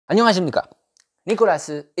안녕하십니까,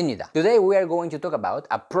 니콜라스입니다. Today we are going to talk about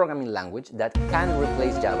a programming language that can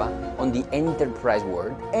replace Java on the enterprise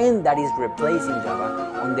world and that is replacing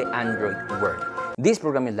Java on the Android world. This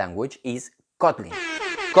programming language is Kotlin.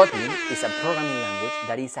 Kotlin is a programming language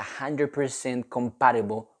that is 100%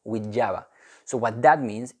 compatible with Java. So what that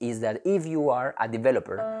means is that if you are a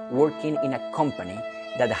developer working in a company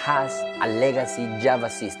that has a legacy Java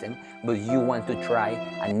system, but you want to try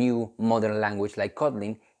a new modern language like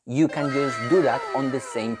Kotlin, you can just do that on the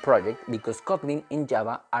same project because Kotlin and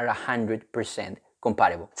Java are 100%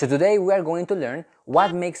 compatible. So today we are going to learn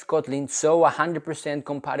what makes Kotlin so 100%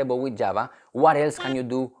 compatible with Java, what else can you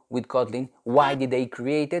do with Kotlin, why did they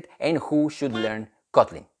create it, and who should learn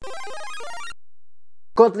Kotlin.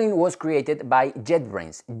 Kotlin was created by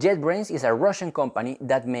JetBrains. JetBrains is a Russian company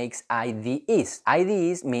that makes IDEs.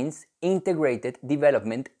 IDEs means Integrated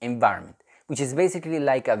Development Environment, which is basically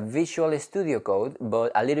like a Visual Studio Code,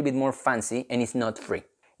 but a little bit more fancy, and it's not free.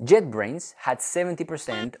 JetBrains had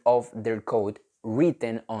 70% of their code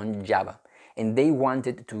written on Java, and they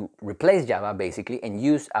wanted to replace Java basically and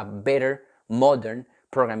use a better modern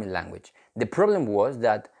programming language. The problem was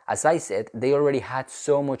that, as I said, they already had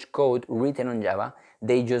so much code written on Java,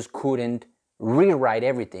 they just couldn't rewrite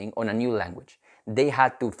everything on a new language. They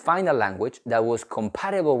had to find a language that was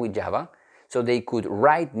compatible with Java so they could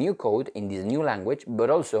write new code in this new language but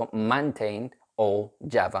also maintain all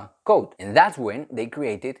Java code. And that's when they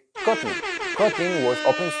created Kotlin. Kotlin was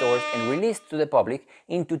open source and released to the public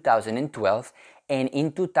in 2012, and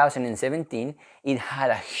in 2017 it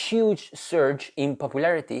had a huge surge in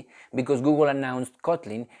popularity because Google announced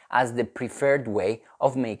Kotlin as the preferred way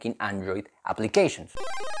of making Android applications.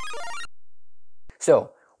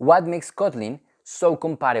 So, what makes Kotlin so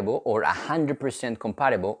compatible or 100%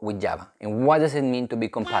 compatible with Java? And what does it mean to be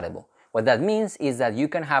compatible? What that means is that you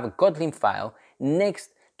can have a Kotlin file next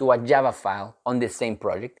to a Java file on the same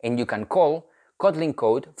project, and you can call Kotlin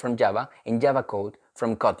code from Java and Java code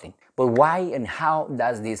from Kotlin. But why and how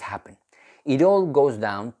does this happen? It all goes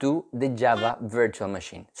down to the Java virtual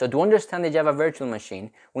machine. So to understand the Java virtual machine,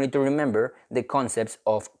 we need to remember the concepts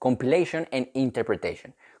of compilation and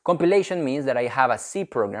interpretation. Compilation means that I have a C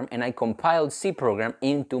program and I compile C program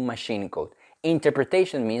into machine code.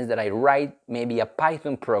 Interpretation means that I write maybe a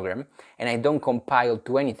Python program and I don't compile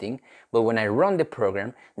to anything, but when I run the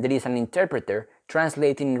program, there is an interpreter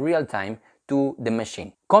translating in real time to the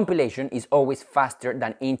machine. Compilation is always faster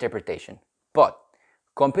than interpretation, but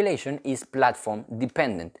compilation is platform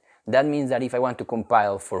dependent. That means that if I want to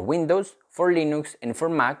compile for Windows, for Linux, and for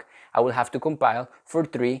Mac, I will have to compile for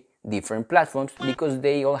 3 different platforms because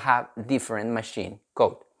they all have different machine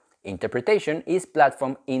code. Interpretation is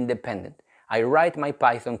platform independent. I write my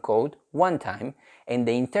Python code one time and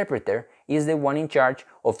the interpreter is the one in charge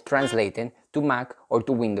of translating to Mac or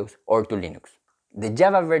to Windows or to Linux. The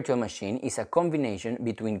Java virtual machine is a combination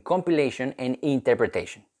between compilation and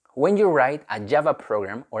interpretation. When you write a Java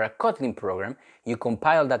program or a Kotlin program, you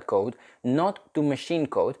compile that code not to machine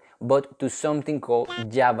code, but to something called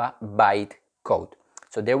Java bytecode.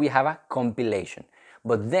 So there we have a compilation.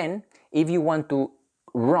 But then, if you want to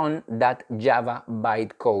run that Java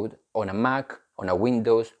bytecode on a Mac, on a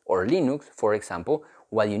Windows or Linux, for example,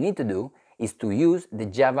 what you need to do is to use the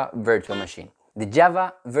Java virtual machine. The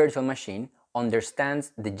Java virtual machine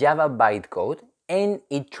understands the Java bytecode and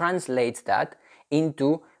it translates that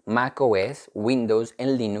into Mac OS, Windows,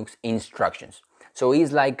 and Linux instructions. So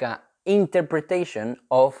it's like an interpretation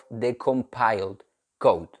of the compiled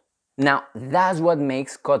code. Now, that's what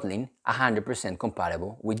makes Kotlin 100%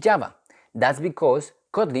 compatible with Java. That's because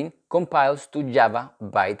Kotlin compiles to Java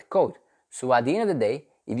bytecode. So at the end of the day,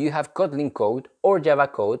 if you have Kotlin code or Java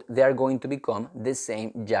code, they are going to become the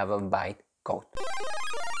same Java bytecode.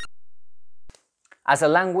 As a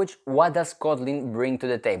language, what does Kotlin bring to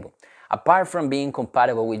the table? Apart from being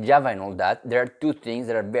compatible with Java and all that, there are 2 things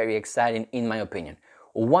that are very exciting in my opinion.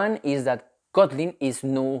 One is that Kotlin is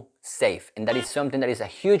null safe, and that is something that is a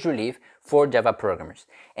huge relief for Java programmers.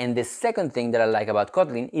 And the second thing that I like about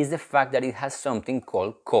Kotlin is the fact that it has something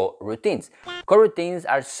called coroutines. Coroutines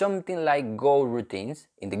are something like Go routines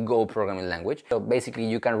in the Go programming language. So basically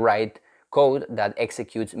you can write code that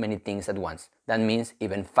executes many things at once. That means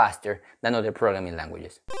even faster than other programming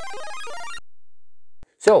languages.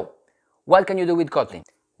 So, what can you do with Kotlin?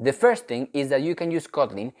 The first thing is that you can use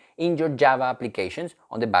Kotlin in your Java applications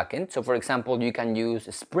on the backend. So for example, you can use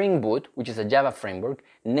Spring Boot, which is a Java framework,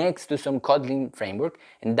 next to some Kotlin framework,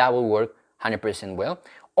 and that will work 100% well.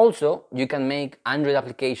 Also, you can make Android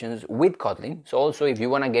applications with Kotlin. So also, if you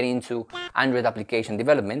want to get into Android application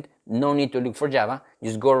development, no need to look for Java.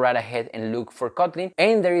 Just go right ahead and look for Kotlin.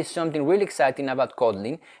 And there is something really exciting about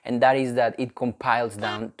Kotlin, and that is that it compiles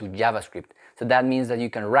down to JavaScript. So that means that you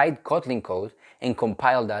can write Kotlin code and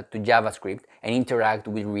compile that to JavaScript and interact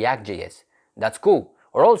with React.js. That's cool.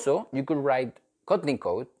 Or also, you could write Kotlin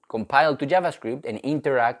code, compile to JavaScript, and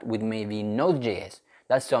interact with maybe Node.js.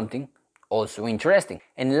 That's something also interesting.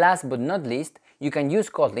 And last but not least, you can use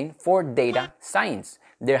Kotlin for data science.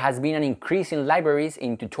 There has been an increase in libraries,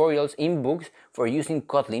 in tutorials, in books for using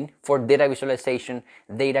Kotlin for data visualization,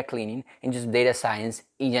 data cleaning, and just data science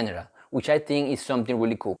in general, which I think is something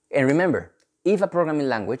really cool. And remember, if a programming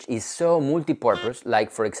language is so multi-purpose,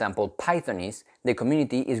 like for example Python is, the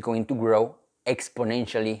community is going to grow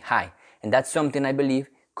exponentially high. And that's something I believe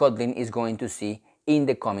Kotlin is going to see in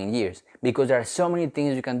the coming years, because there are so many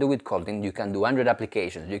things you can do with Kotlin. You can do Android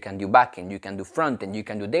applications, you can do backend, you can do frontend, you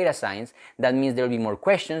can do data science. That means there will be more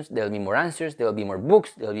questions, there will be more answers, there will be more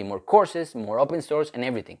books, there will be more courses, more open source and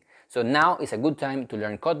everything. So now is a good time to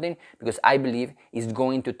learn Kotlin, because I believe it's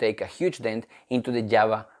going to take a huge dent into the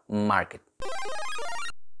Java market.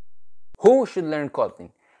 Who should learn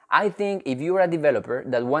Kotlin? I think if you're a developer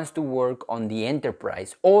that wants to work on the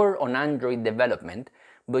enterprise or on Android development,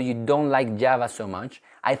 but you don't like Java so much,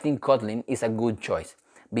 I think Kotlin is a good choice,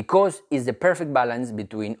 because it's the perfect balance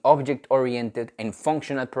between object-oriented and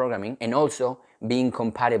functional programming, and also being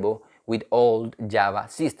compatible with old Java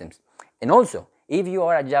systems. And also, if you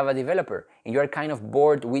are a Java developer and you're kind of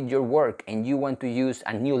bored with your work and you want to use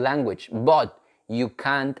a new language, but you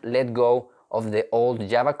can't let go of the old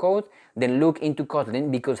Java code, then look into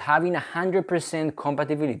Kotlin, because having 100%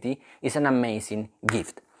 compatibility is an amazing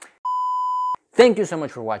gift. Thank you so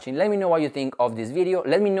much for watching. Let me know what you think of this video.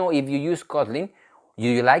 Let me know if you use Kotlin. Do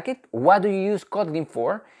you like it? What do you use Kotlin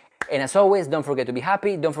for? And as always, don't forget to be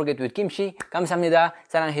happy. Don't forget to eat kimchi. 감사합니다.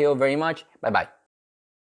 사랑해요 very much. Bye bye.